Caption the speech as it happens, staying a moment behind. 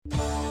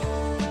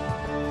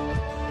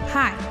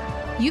Hi,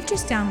 you've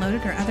just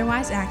downloaded or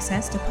otherwise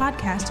accessed a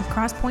podcast of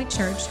Crosspoint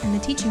Church and the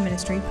teaching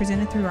ministry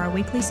presented through our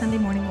weekly Sunday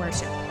morning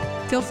worship.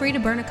 Feel free to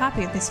burn a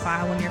copy of this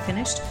file when you're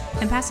finished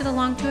and pass it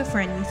along to a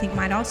friend you think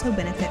might also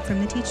benefit from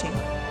the teaching.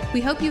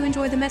 We hope you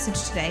enjoy the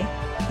message today,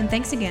 and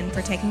thanks again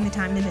for taking the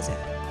time to visit.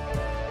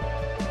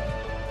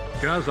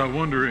 Guys, I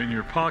wonder in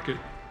your pocket,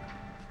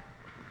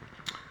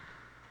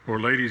 or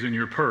ladies in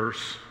your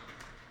purse,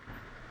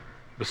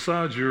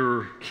 besides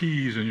your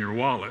keys and your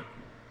wallet,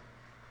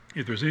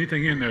 if there's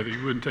anything in there that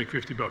you wouldn't take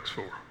 $50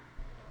 for.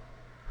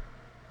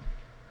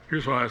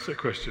 Here's why I ask that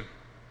question.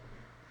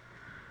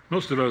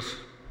 Most of us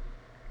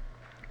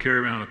carry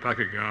around a pack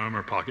of gum or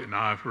a pocket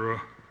knife or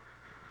a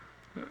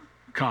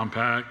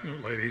compact,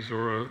 ladies,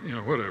 or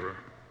whatever.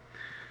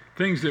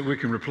 Things that we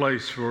can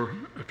replace for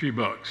a few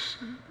bucks.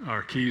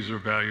 Our keys are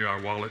of value,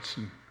 our wallets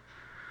and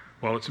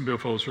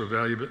billfolds are of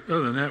value, but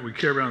other than that, we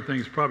carry around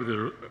things probably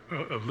that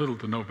are of little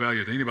to no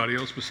value to anybody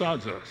else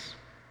besides us.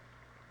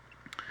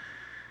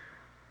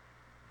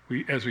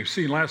 As we've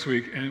seen last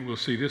week, and we'll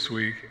see this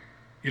week,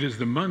 it is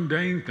the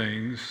mundane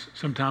things,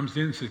 sometimes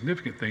the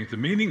insignificant things, the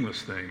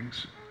meaningless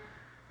things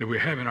that we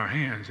have in our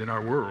hands, in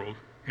our world,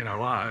 in our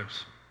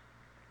lives,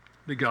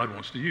 that God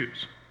wants to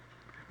use.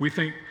 We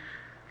think,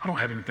 I don't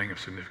have anything of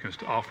significance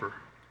to offer.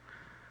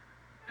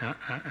 And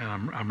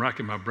I'm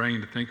racking my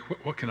brain to think,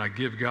 what can I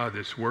give God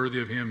that's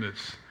worthy of Him, that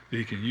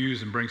He can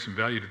use and bring some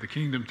value to the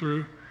kingdom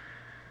through?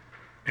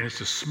 And it's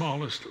the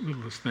smallest,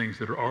 littlest things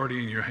that are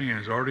already in your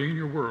hands, already in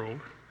your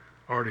world,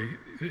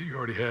 that you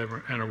already have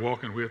and are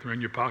walking with or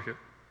in your pocket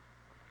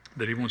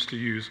that He wants to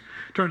use.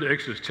 Turn to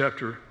Exodus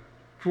chapter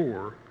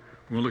 4.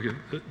 We'll look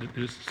at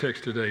this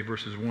text today,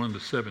 verses 1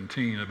 to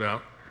 17,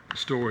 about the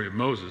story of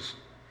Moses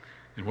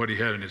and what he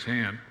had in his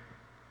hand.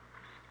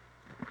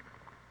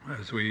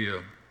 As we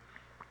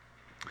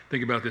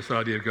think about this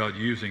idea of God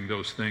using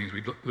those things,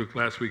 we looked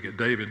last week at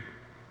David.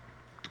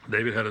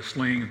 David had a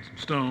sling and some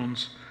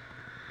stones.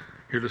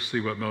 Here, let's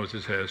see what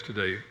Moses has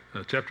today.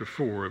 Chapter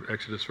 4 of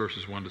Exodus,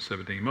 verses 1 to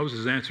 17.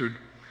 Moses answered,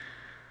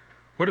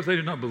 "What if they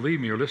do not believe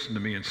me or listen to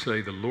me and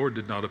say, 'The Lord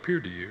did not appear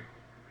to you?'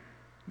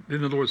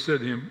 Then the Lord said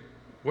to him,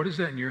 'What is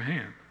that in your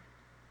hand?'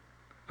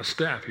 'A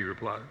staff,' he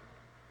replied.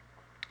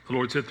 The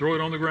Lord said, 'Throw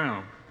it on the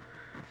ground.'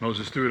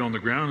 Moses threw it on the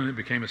ground, and it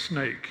became a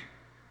snake,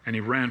 and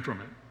he ran from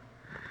it.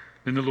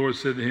 Then the Lord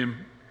said to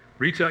him,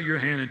 'Reach out your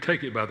hand and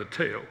take it by the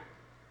tail.'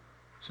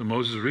 So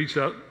Moses reached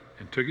out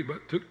and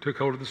took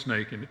hold of the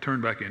snake, and it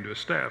turned back into a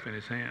staff in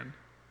his hand.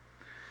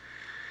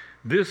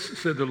 'This,'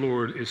 said the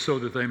Lord, 'is so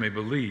that they may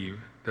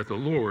believe that the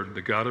Lord,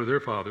 the God of their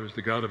fathers,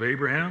 the God of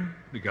Abraham,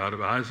 the God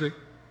of Isaac,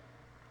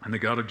 and the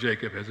God of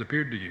Jacob, has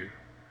appeared to you.'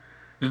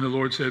 Then the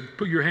Lord said,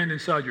 'Put your hand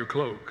inside your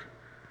cloak.'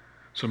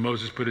 So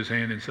Moses put his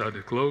hand inside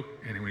the cloak,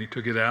 and when he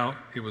took it out,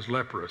 it was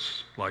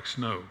leprous, like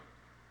snow.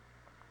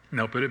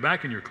 'Now put it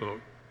back in your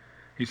cloak,'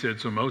 he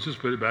said. So Moses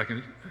put his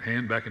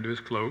hand back into his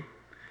cloak,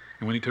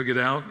 and when he took it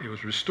out, it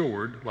was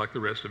restored like the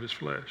rest of his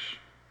flesh.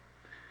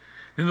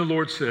 Then the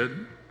Lord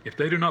said, 'If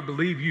they do not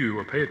believe you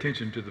or pay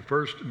attention to the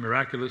first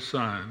miraculous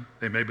sign,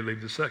 they may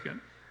believe the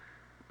second.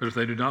 But if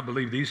they do not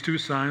believe these two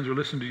signs or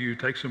listen to you,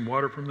 take some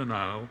water from the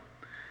Nile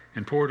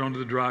and pour it onto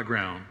the dry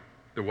ground.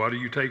 The water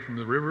you take from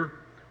the river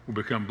will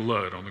become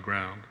blood on the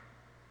ground.'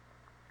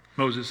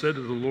 Moses said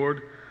to the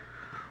Lord,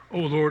 'O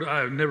Lord, I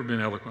have never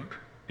been eloquent,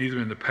 neither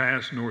in the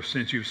past nor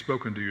since you've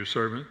spoken to your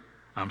servant.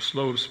 I'm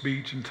slow of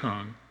speech and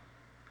tongue.'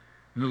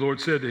 And the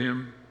Lord said to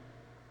him,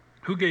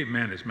 'Who gave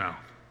man his mouth?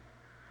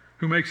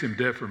 Who makes him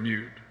deaf or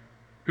mute?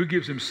 Who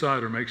gives him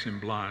sight or makes him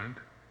blind?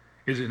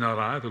 Is it not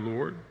I, the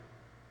Lord?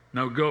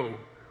 Now go,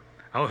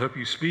 I'll help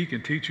you speak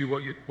and teach you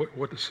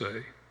what to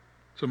say.'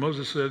 So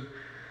Moses said,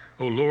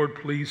 'O Lord,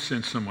 please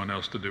send someone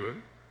else to do it.'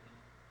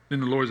 Then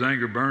the Lord's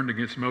anger burned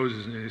against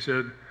Moses, and he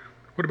said,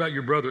 'What about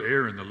your brother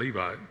Aaron the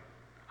Levite?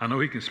 I know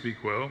he can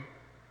speak well.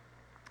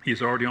 He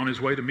is already on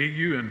his way to meet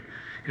you, and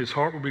his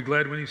heart will be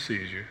glad when he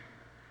sees you.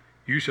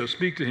 You shall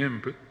speak to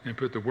him and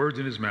put the words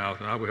in his mouth,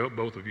 and I will help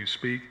both of you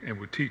speak and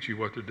will teach you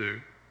what to do.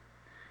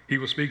 He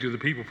will speak to the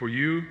people for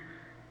you,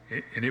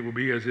 and it will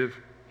be as if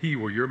he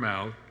were your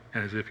mouth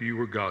and as if you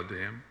were God to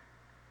him.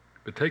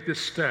 But take this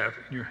staff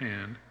in your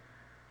hand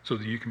so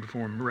that you can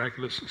perform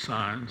miraculous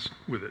signs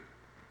with it.'"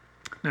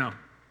 Now,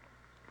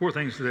 4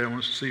 things today I want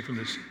us to see from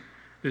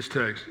this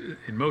text.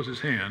 In Moses'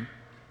 hand,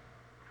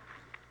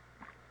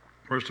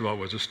 first of all,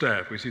 was a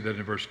staff. We see that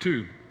in verse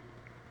 2.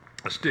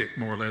 A stick,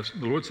 more or less.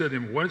 The Lord said to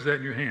him, "What is that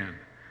in your hand?"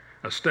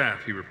 "A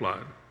staff," he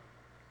replied.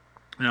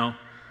 Now,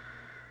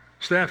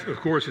 staff, of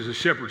course, is a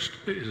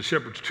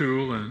shepherd's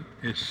tool, and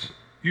it's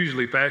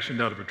usually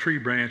fashioned out of a tree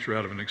branch or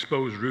out of an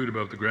exposed root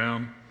above the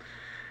ground.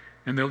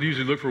 And they'll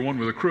usually look for one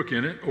with a crook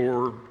in it,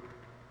 or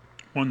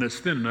one that's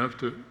thin enough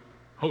to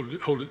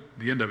hold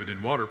the end of it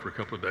in water for a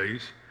couple of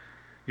days,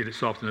 get it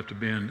soft enough to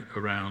bend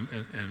around,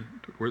 and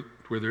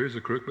where there is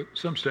a crook. But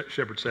some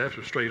shepherd staffs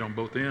are straight on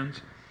both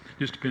ends.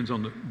 Just depends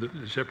on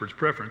the shepherd's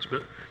preference.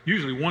 But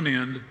usually one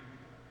end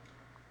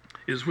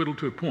is whittled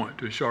to a point,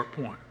 to a sharp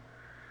point.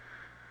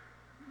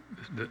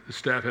 The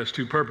staff has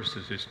 2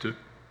 purposes. It's to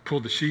pull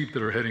the sheep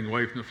that are heading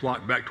away from the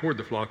flock back toward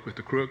the flock with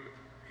the crook,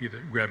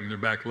 either grabbing their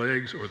back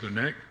legs or their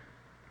neck,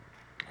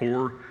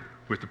 or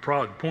with the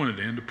prod pointed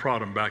in to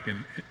prod them back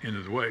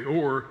into the way,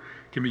 or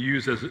can be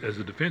used as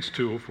a defense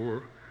tool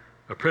for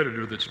a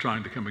predator that's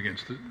trying to come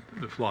against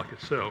the flock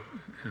itself,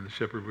 and the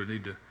shepherd would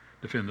need to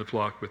defend the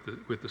flock with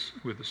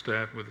the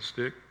staff, with the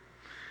stick.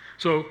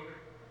 So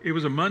it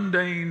was a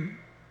mundane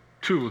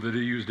tool that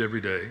he used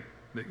every day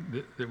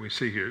that we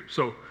see here.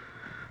 So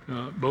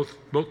both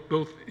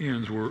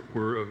ends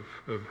were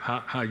of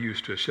high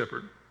use to a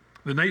shepherd.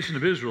 The nation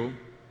of Israel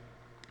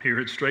here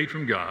had strayed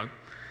from God,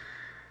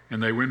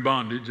 and they were in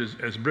bondage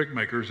as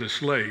brickmakers, as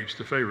slaves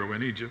to Pharaoh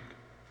in Egypt.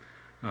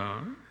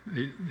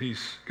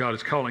 God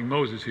is calling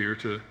Moses here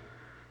to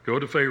go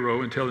to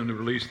Pharaoh and tell him to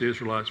release the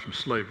Israelites from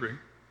slavery.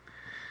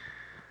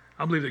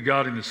 I believe that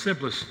God, in the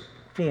simplest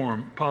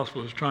form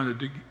possible, is trying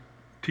to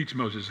teach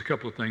Moses a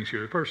couple of things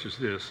here. The first is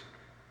this.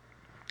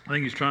 I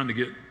think he's trying to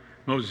get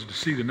Moses to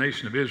see the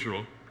nation of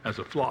Israel as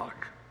a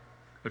flock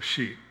of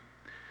sheep,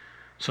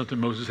 something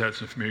Moses had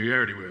some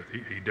familiarity with.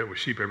 He dealt with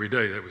sheep every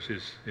day. That was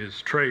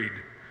his trade.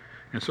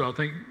 And so I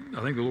think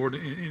the Lord,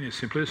 in his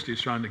simplicity,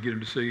 is trying to get him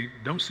to see,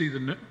 don't see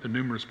the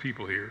numerous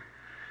people here.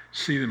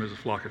 See them as a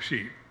flock of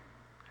sheep.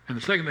 And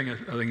the second thing I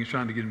think he's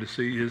trying to get him to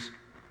see is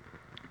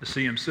to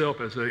see himself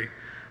as a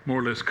more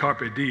or less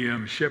carpe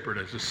diem shepherd,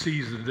 as a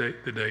seize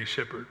the day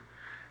shepherd.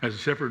 As a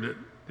shepherd, that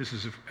this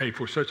is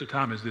for such a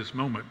time as this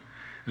moment,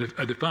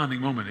 a defining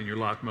moment in your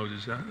life,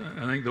 Moses.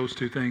 I think those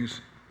two things,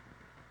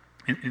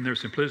 in their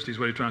simplicity, is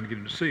what he's trying to get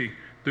him to see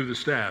through the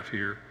staff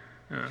here.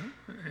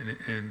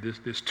 And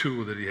this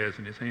tool that he has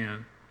in his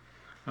hand.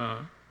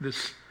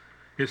 This,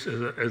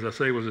 as I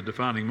say, was a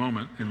defining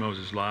moment in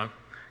Moses' life.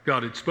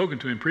 God had spoken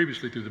to him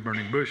previously through the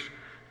burning bush.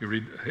 You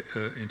read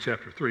in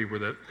chapter 3 where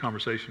that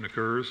conversation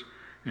occurs,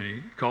 and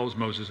he calls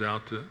Moses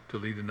out to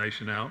lead the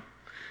nation out.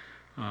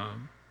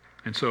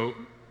 And so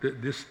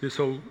this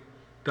whole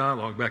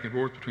dialogue back and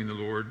forth between the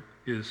Lord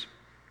is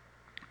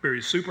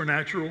very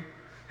supernatural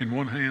in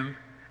one hand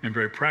and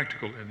very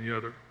practical in the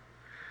other.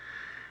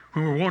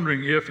 When we're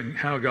wondering if and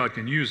how God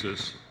can use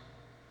us,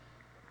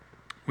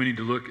 we need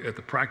to look at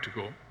the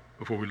practical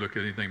before we look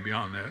at anything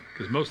beyond that,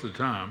 because most of the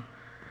time,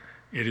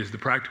 it is the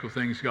practical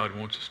things God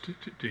wants us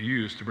to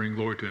use to bring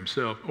glory to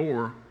himself,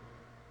 or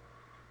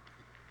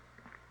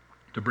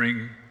to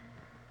bring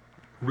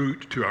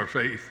root to our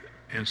faith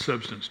and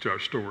substance to our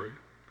story.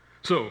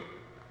 So,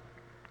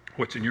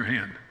 what's in your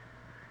hand?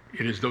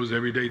 It is those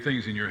everyday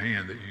things in your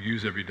hand that you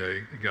use every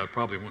day that God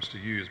probably wants to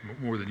use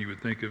more than you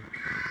would think of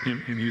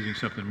him using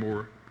something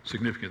more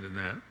significant than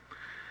that.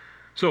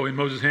 So in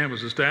Moses' hand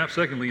was a staff.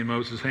 Secondly, in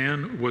Moses'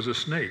 hand was a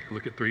snake.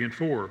 Look at 3 and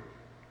 4.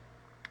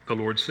 The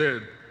Lord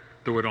said,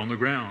 throw it on the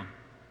ground.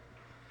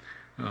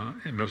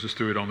 And Moses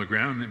threw it on the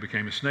ground, and it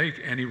became a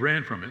snake, and he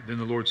ran from it. Then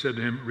the Lord said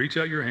to him, reach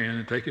out your hand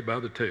and take it by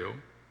the tail.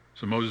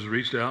 So Moses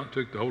reached out,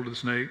 took the hold of the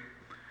snake,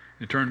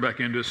 and turned back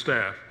into a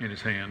staff in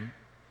his hand.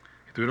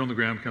 He threw it on the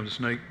ground, becomes a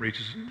snake,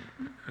 reaches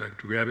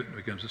to grab it, and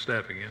becomes a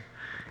staff again.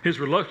 His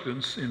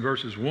reluctance in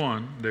verses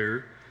 1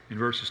 there, in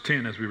verses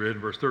 10, as we read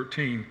in verse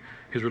 13,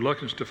 his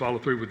reluctance to follow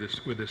through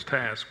with this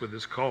task, with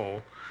this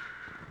call,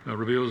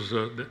 reveals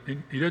that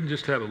he doesn't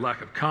just have a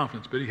lack of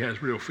confidence, but he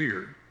has real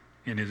fear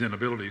in his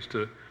inabilities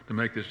to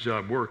make this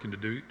job work and to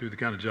do the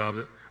kind of job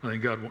that I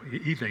think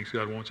he thinks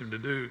God wants him to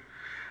do.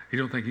 He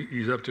don't think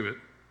he's up to it.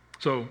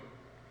 So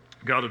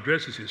God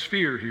addresses his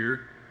fear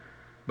here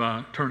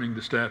by turning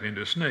the staff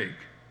into a snake.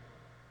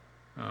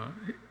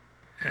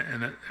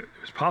 And that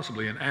was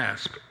possibly an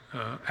asp.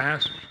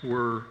 Asps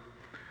were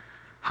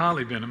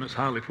highly venomous,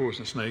 highly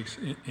poisonous snakes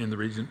in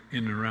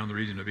and around the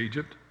region of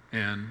Egypt,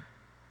 and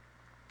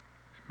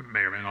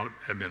may or may not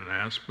have been an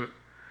asp, but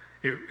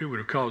it would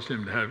have caused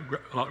him to have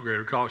a lot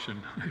greater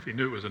caution if he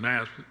knew it was an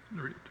asp,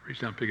 to reach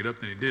down and pick it up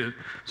than he did.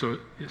 So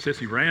it says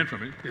he ran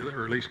from it,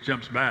 or at least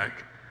jumps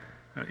back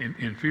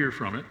in fear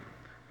from it.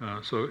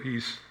 So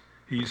he's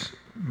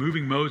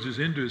moving Moses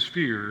into his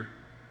fear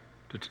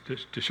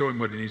to show him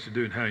what he needs to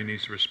do and how he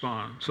needs to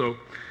respond. So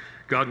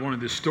God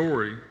wanted this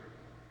story,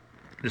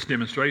 this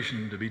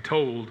demonstration, to be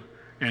told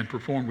and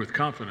performed with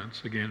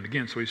confidence again and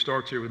again. So he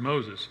starts here with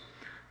Moses.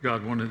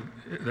 God wanted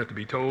that to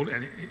be told,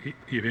 and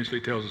he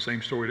eventually tells the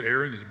same story to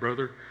Aaron, his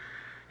brother.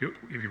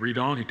 If you read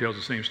on, he tells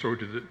the same story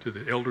to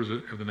the elders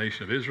of the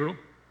nation of Israel,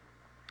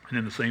 and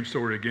then the same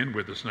story again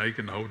with the snake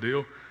and the whole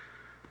deal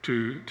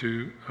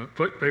to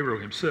Pharaoh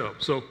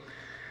himself. So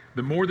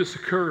the more this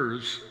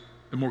occurs,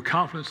 the more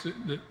confidence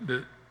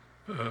that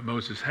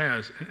Moses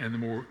has, and the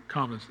more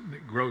confidence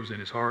that grows in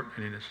his heart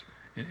and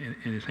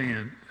in his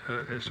hand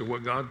as to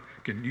what God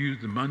can use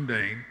the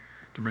mundane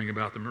to bring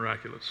about the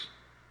miraculous.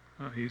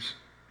 He's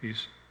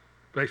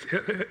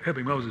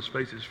helping Moses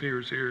face his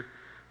fears here,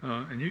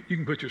 and you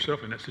can put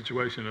yourself in that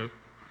situation of,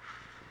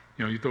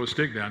 you throw a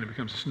stick down, it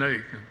becomes a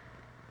snake, and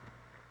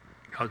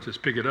God says,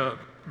 pick it up.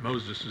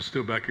 Moses is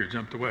still back here,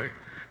 jumped away.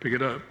 Pick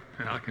it up,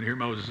 and I can hear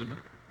Moses, and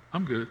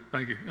I'm good,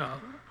 thank you.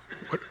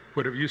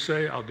 Whatever you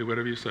say, I'll do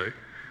whatever you say.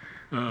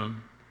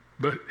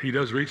 But he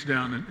does reach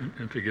down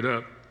and pick it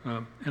up.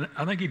 And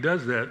I think he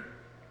does that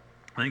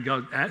I think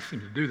God asked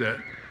him to do that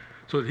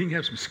so that he can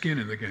have some skin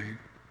in the game.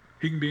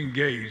 He can be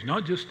engaged,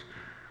 not just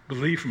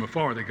believe from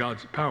afar that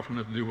God's powerful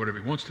enough to do whatever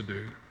he wants to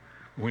do.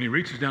 But when he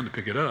reaches down to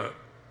pick it up,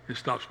 it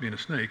stops being a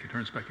snake and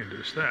turns back into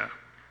a staff.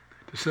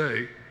 To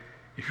say,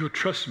 if you'll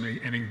trust me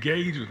and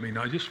engage with me,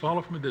 not just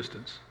follow from a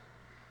distance,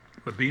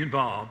 but be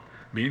involved,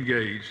 be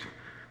engaged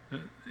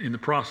in the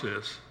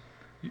process,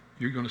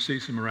 you're going to see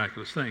some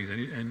miraculous things.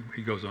 And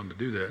he goes on to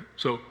do that.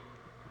 So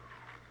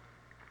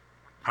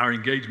our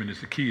engagement is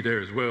the key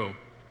there as well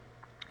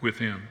with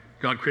him.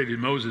 God created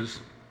Moses,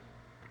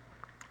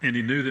 and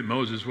he knew that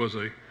Moses was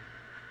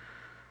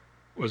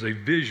a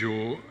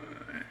visual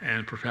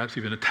and perhaps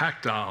even a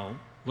tactile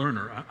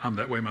learner. I'm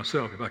that way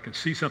myself. If I can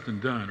see something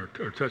done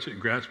or touch it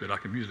and grasp it, I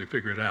can usually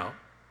figure it out.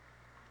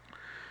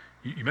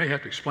 You may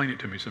have to explain it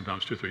to me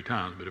sometimes 2 or 3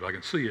 times, but if I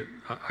can see it,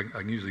 I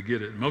can usually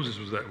get it. And Moses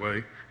was that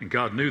way, and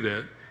God knew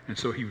that, and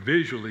so he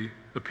visually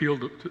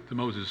appealed to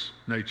Moses'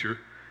 nature,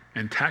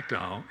 and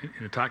tactile,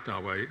 in a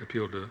tactile way,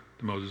 appealed to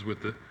Moses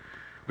with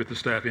the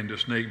staff into a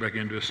snake, back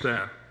into a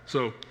staff.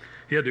 So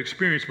he had to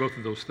experience both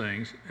of those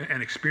things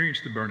and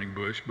experience the burning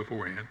bush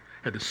beforehand,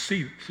 had to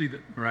see the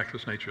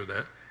miraculous nature of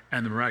that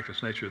and the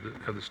miraculous nature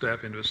of the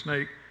staff into a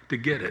snake to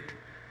get it.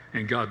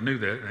 And God knew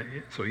that,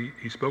 so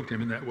he spoke to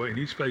him in that way, and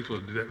he's faithful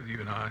to do that with you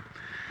and I.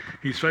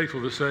 He's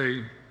faithful to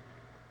say,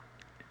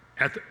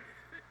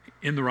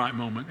 in the right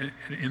moment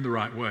and in the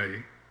right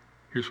way,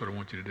 here's what I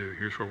want you to do,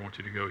 here's where I want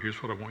you to go,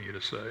 here's what I want you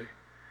to say.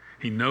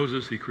 He knows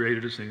us, he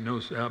created us, and he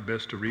knows how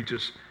best to reach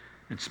us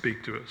and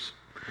speak to us.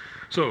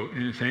 So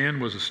in his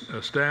hand was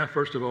a staff,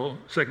 first of all.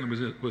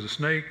 Secondly was a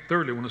snake.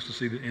 Thirdly, I want us to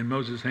see that in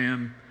Moses'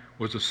 hand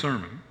was a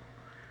sermon.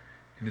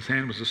 In his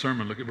hand was a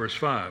sermon. Look at verse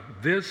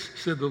 5. This,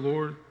 said the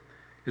Lord,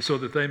 is so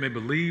that they may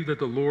believe that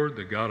the Lord,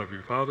 the God of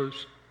your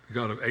fathers, the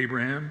God of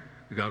Abraham,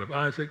 the God of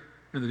Isaac,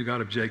 and the God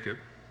of Jacob,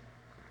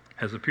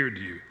 has appeared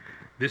to you.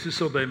 This is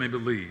so they may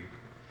believe.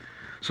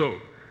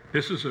 So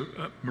this is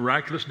a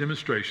miraculous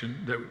demonstration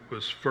that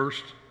was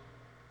first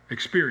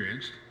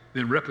experienced,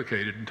 then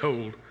replicated and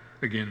told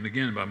again and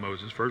again by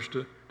Moses, first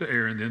to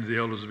Aaron, then to the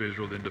elders of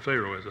Israel, then to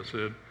Pharaoh, as I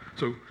said.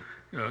 So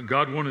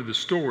God wanted the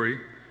story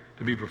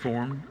to be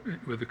performed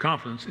with the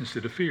confidence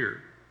instead of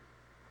fear.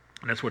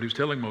 And that's what he was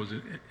telling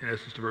Moses, in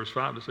essence, to verse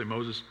 5, to say,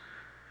 Moses,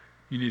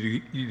 you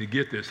need to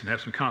get this and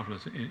have some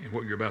confidence in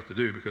what you're about to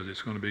do, because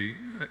there's going to be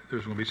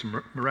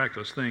some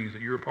miraculous things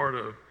that you're a part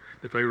of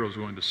that Pharaoh's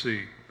going to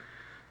see.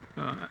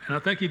 And I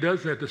think he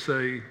does that to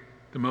say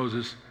to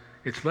Moses,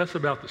 it's less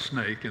about the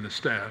snake and the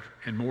staff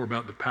and more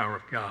about the power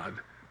of God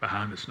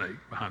behind the snake,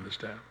 behind the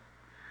staff.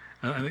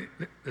 And I think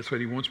that's what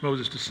he wants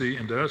Moses to see,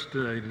 and to us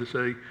today to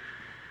say,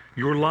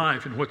 your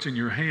life and what's in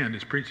your hand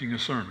is preaching a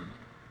sermon.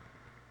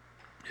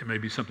 It may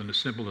be something as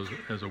simple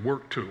as a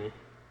work tool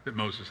that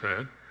Moses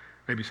had.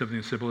 Maybe something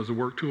as simple as a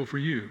work tool for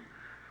you.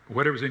 But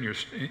whatever's in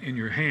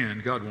your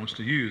hand, God wants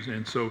to use.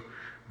 And so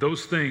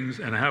those things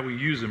and how we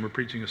use them are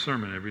preaching a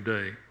sermon every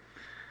day.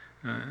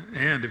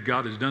 And if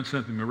God has done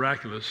something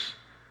miraculous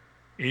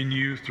in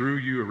you, through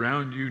you,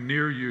 around you,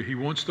 near you, he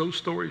wants those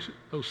stories,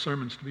 those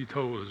sermons to be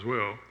told as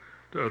well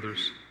to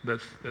others.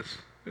 That's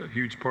a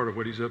huge part of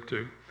what he's up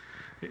to.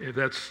 If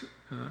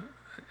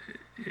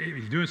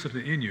he's doing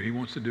something in you, he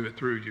wants to do it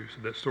through you.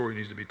 So that story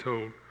needs to be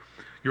told.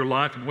 Your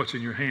life and what's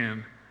in your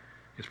hand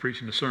is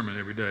preaching the sermon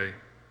every day.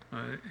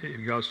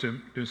 If God's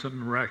doing something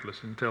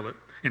miraculous, and tell it.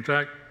 In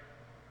fact,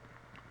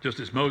 just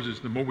as Moses,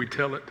 the more we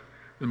tell it,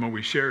 the more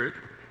we share it,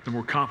 the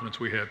more confidence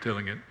we have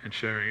telling it and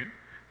sharing it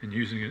and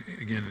using it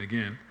again and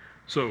again.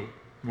 So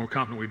the more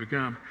confident we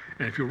become.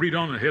 And if you read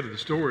on ahead of the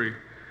story,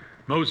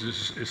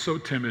 Moses is so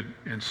timid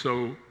and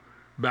so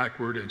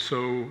backward and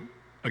so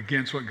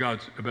against what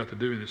God's about to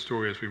do in this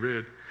story as we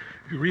read.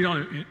 If you read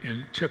on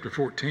in chapter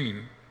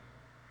 14,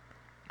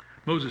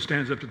 Moses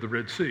stands up to the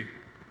Red Sea.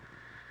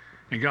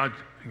 And God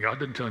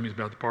didn't tell him he's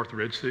about to part the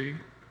Red Sea.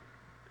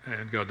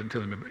 And God didn't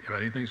tell him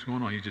about anything that's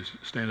going on. You just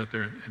stand up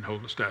there and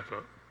hold the staff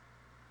up.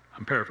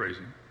 I'm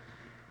paraphrasing.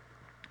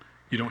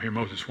 You don't hear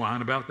Moses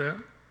whine about that.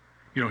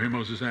 You don't hear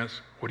Moses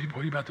ask, what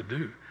are you about to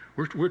do?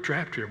 We're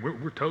trapped here.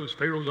 We're toast.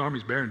 Pharaoh's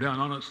army's bearing down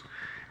on us.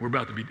 We're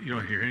about to be, you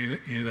don't hear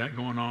any of that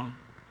going on.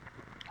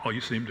 All you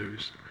see him do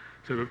is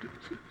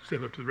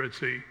step up to the Red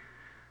Sea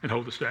and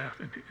hold the staff,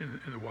 and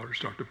the waters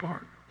start to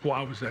part.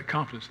 Why was that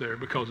confidence there?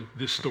 Because of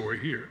this story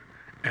here.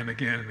 And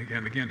again and again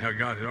and again, how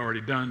God had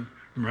already done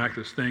the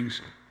miraculous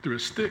things through a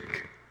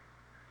stick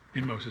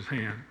in Moses'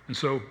 hand. And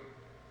so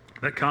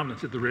that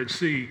confidence at the Red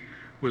Sea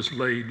was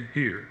laid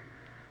here.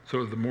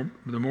 So the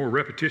more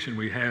repetition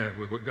we have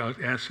with what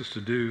God asks us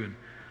to do, and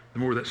the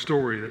more that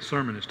story, that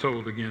sermon is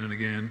told again and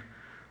again,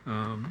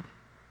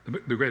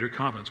 the greater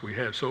confidence we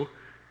have. So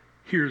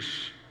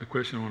here's the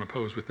question I want to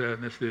pose with that,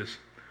 and that's this.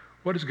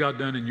 What has God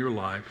done in your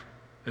life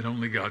that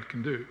only God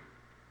can do?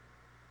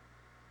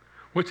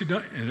 What's he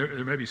done? And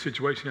there may be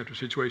situation after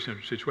situation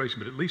after situation,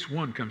 but at least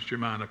one comes to your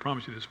mind, I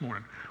promise you this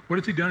morning. What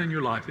has he done in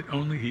your life that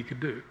only he could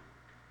do?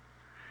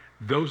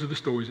 Those are the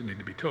stories that need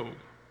to be told.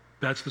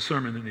 That's the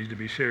sermon that needs to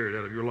be shared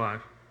out of your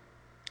life.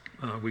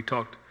 We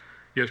talked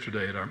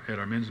yesterday at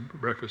our men's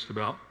breakfast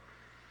about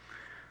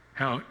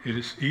how it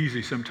is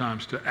easy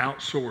sometimes to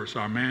outsource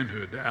our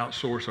manhood, to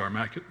outsource our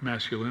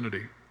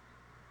masculinity.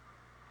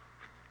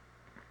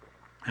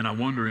 And I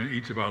wonder in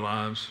each of our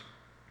lives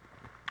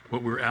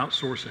what we're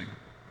outsourcing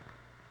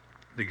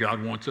that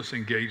God wants us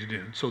engaged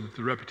in, so that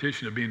the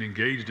repetition of being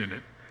engaged in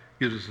it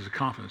gives us the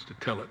confidence to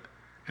tell it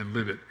and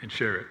live it and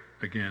share it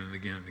again and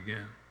again and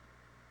again.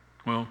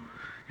 Well,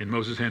 in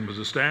Moses' hand was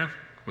a staff,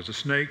 was a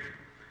snake,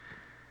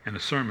 and a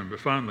sermon. But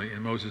finally,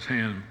 in Moses'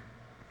 hand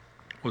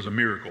was a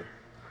miracle.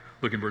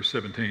 Look in verse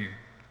 17.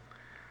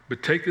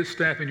 But take this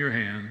staff in your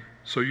hand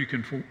so you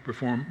can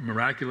perform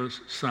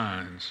miraculous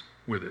signs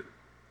with it.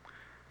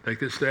 Take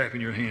this staff in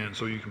your hand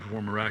so you can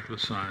perform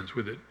miraculous signs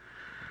with it.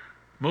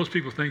 Most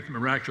people think that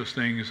miraculous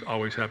things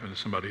always happen to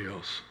somebody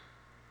else.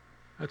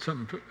 That's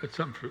something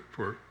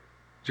for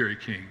Jerry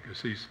King,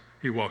 because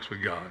he walks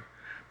with God.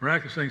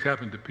 Miraculous things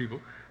happen to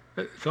people.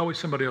 It's always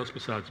somebody else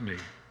besides me.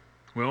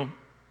 Well,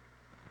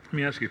 let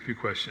me ask you a few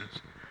questions.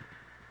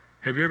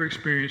 Have you ever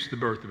experienced the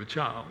birth of a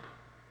child?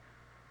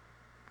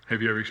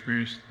 Have you ever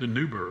experienced the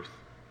new birth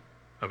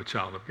of a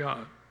child of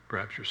God?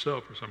 Perhaps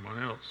yourself or someone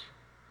else.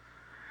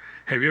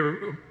 Have you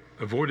ever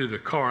avoided a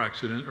car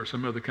accident or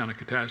some other kind of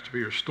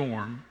catastrophe or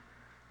storm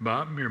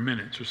by mere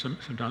minutes or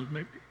sometimes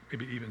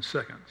maybe even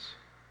seconds?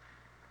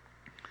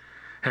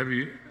 Has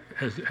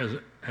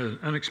an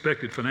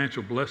unexpected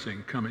financial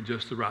blessing come at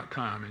just the right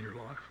time in your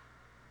life?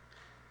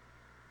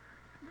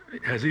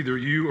 Has either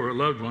you or a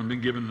loved one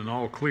been given an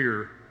all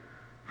clear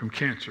from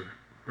cancer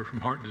or from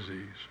heart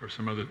disease or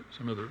some other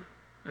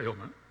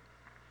ailment?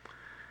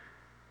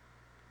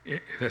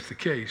 If that's the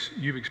case,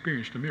 you've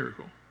experienced a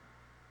miracle.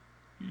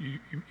 You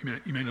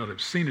may not have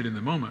seen it in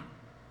the moment,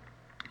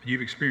 but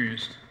you've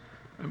experienced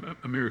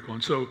a miracle.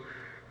 And so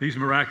these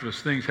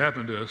miraculous things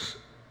happen to us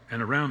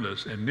and around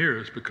us and near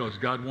us because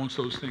God wants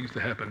those things to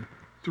happen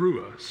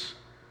through us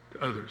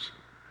to others.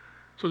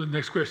 So the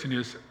next question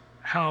is,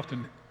 how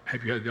often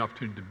have you had the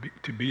opportunity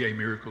to be a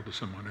miracle to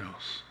someone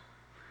else?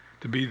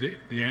 To be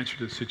the answer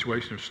to the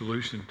situation or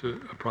solution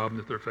to a problem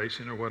that they're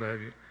facing or what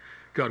have you?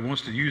 God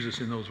wants to use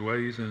us in those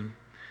ways, and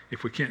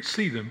if we can't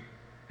see them,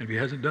 and if he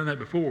hasn't done that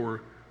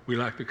before, we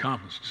lack the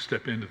confidence to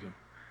step into them.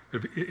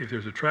 If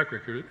there's a track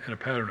record and a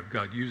pattern of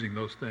God using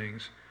those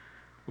things,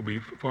 we'll be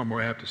far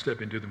more apt to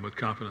step into them with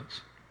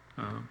confidence.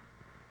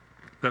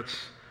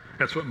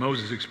 That's what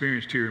Moses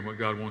experienced here and what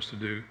God wants to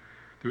do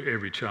through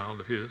every child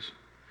of his.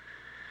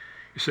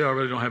 You say, I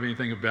really don't have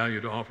anything of value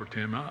to offer to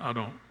him. I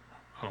don't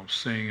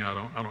sing. I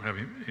don't have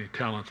any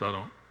talents. I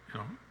don't,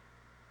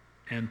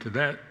 And to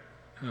that,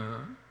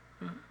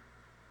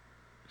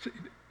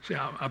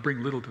 I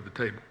bring little to the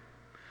table.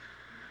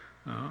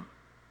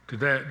 To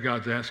that,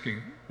 God's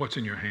asking, what's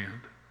in your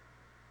hand?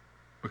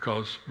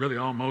 Because really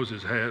all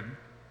Moses had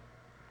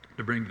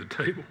to bring to the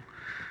table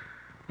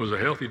was a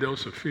healthy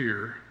dose of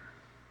fear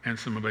and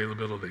some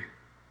availability.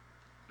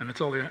 And that's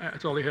all he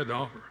had to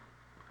offer.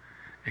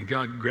 And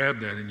God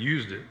grabbed that and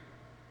used it,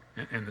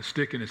 and the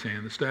stick in his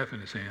hand, the staff in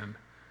his hand,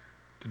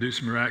 to do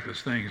some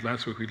miraculous things.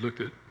 Last week we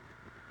looked at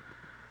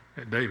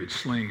David's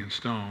sling and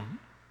stone,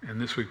 and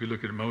this week we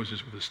look at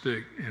Moses with a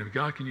stick. And if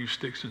God can use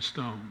sticks and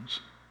stones,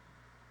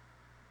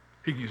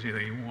 he can use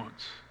anything he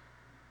wants,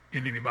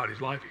 in anybody's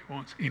life he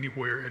wants,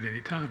 anywhere, at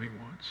any time he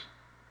wants.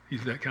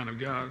 He's that kind of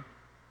God.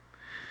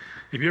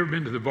 Have you ever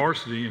been to the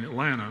Varsity in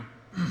Atlanta?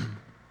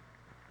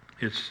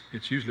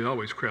 It's usually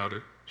always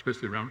crowded,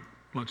 especially around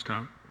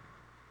lunchtime.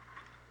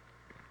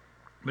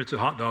 But it's a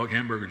hot dog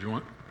hamburger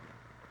joint.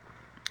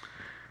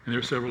 And there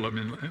are several of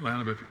them in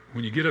Atlanta. But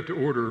when you get up to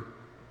order,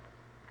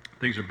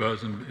 things are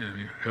buzzing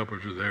and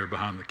helpers are there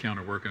behind the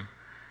counter working.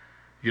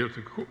 You get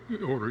up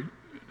to order,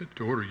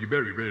 you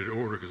better be ready to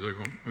order because they're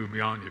going to move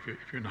beyond you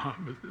if you're not.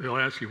 But they'll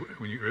ask you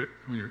when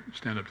you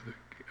stand up to the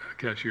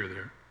cashier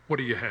there, what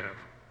do you have?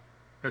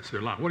 That's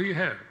their line. What do you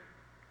have?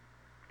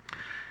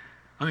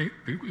 I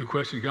think the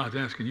question God's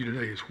asking you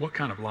today is, what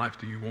kind of life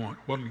do you want?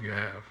 What do you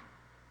have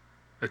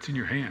that's in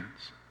your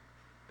hands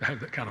to have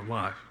that kind of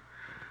life?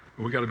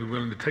 But we've got to be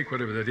willing to take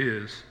whatever that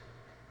is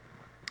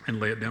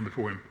and lay it down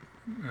before him.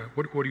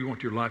 What do you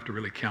want your life to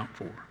really count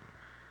for?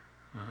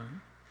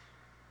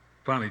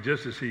 Finally,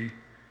 just as he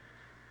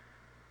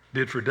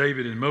did for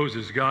David and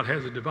Moses, God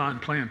has a divine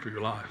plan for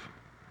your life.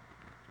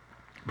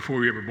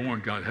 Before you were ever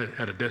born, God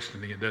had a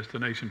destiny, a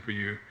destination for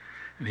you,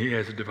 and he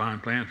has a divine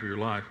plan for your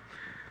life.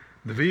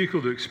 The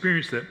vehicle to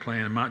experience that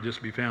plan might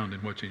just be found in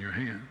what's in your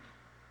hand.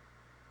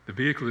 The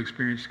vehicle to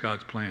experience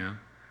God's plan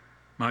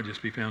might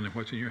just be found in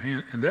what's in your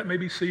hand, and that may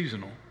be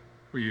seasonal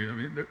for you. I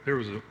mean, there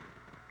was a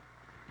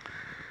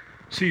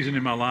season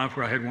in my life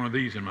where I had one of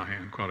these in my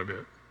hand quite a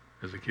bit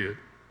as a kid.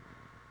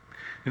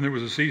 And there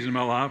was a season in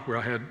my life where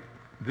I had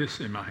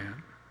this in my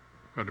hand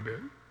quite a bit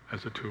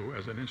as a tool,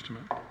 as an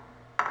instrument.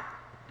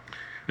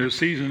 There's a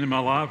season in my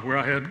life where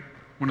I had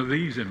one of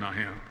these in my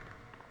hand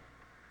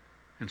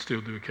and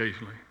still do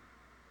occasionally.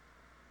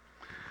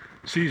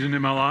 Season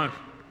in my life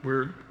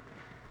where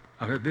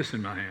I've had this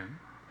in my hand.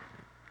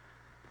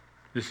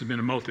 This has been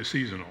a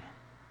multi-seasonal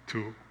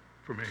tool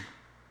for me.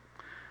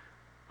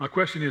 My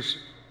question is,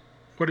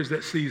 what is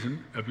that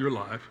season of your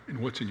life and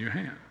what's in your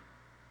hand?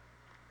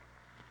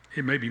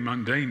 It may be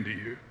mundane to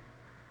you,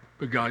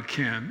 but God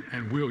can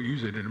and will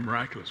use it in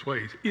miraculous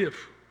ways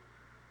if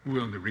we're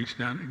willing to reach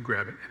down and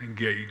grab it and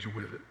engage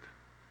with it.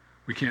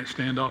 We can't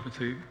stand off and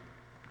say,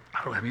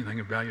 I don't have anything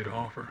of value to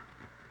offer.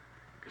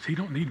 Because he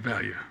don't need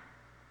value.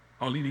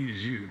 All he needs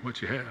is you,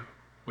 what you have,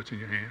 what's in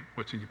your hand,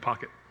 what's in your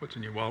pocket, what's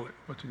in your wallet,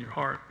 what's in your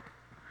heart.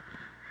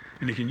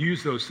 And he can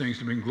use those things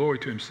to bring glory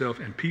to himself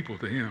and people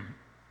to him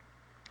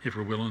if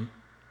we're willing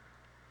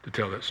to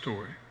tell that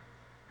story.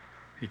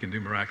 He can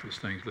do miraculous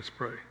things. Let's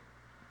pray.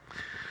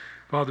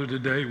 Father,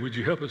 today, would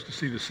you help us to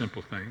see the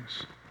simple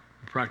things,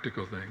 the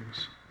practical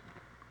things,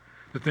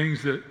 the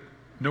things that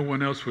no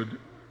one else would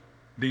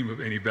deem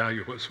of any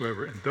value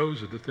whatsoever. And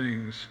those are the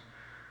things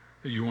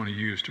that you want to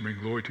use to bring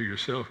glory to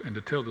yourself and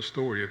to tell the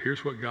story of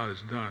here's what God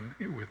has done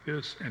with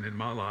this and in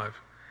my life,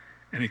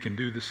 and he can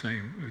do the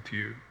same with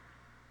you.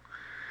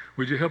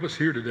 Would you help us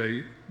hear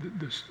today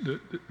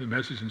the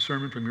message and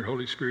sermon from your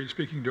Holy Spirit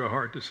speaking to our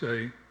heart to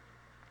say,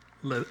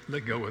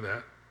 let go of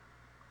that.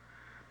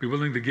 Be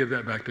willing to give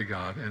that back to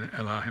God and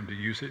allow him to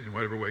use it in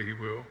whatever way he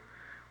will,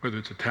 whether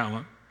it's a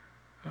talent,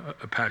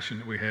 a passion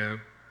that we have,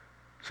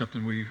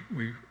 something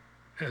we've,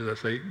 as I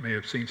say, may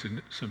have seen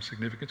some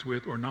significance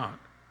with or not.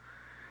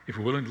 If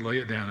we're willing to lay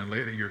it down and lay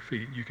it at your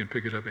feet, you can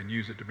pick it up and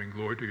use it to bring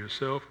glory to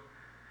yourself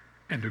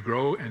and to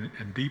grow and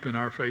deepen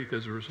our faith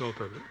as a result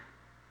of it.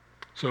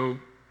 So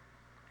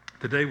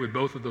today, with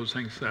both of those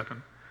things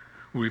happen,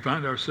 we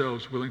find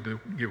ourselves willing to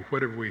give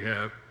whatever we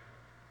have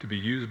to be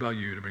used by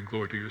you to bring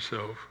glory to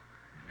yourself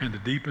and to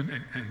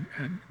deepen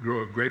and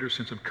grow a greater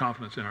sense of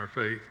confidence in our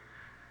faith,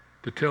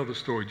 to tell the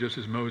story just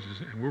as Moses,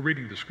 and we're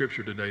reading the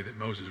scripture today that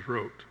Moses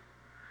wrote.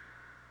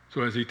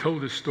 So as he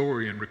told this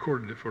story and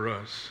recorded it for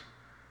us,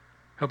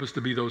 help us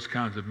to be those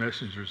kinds of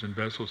messengers and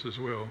vessels as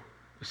well,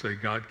 to say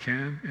God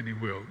can and he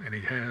will, and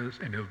he has,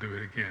 and he'll do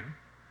it again,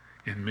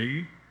 in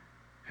me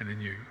and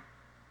in you.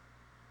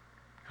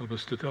 Help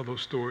us to tell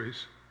those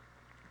stories,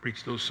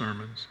 preach those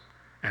sermons,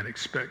 and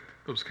expect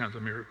those kinds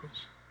of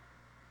miracles.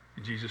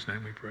 In Jesus'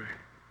 name we pray.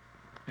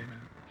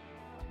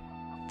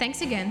 Amen.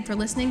 Thanks again for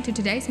listening to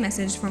today's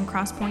message from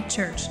Crosspoint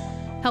Church,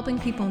 helping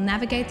people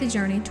navigate the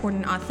journey toward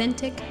an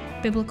authentic,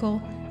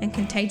 biblical, and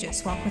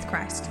contagious walk with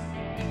Christ.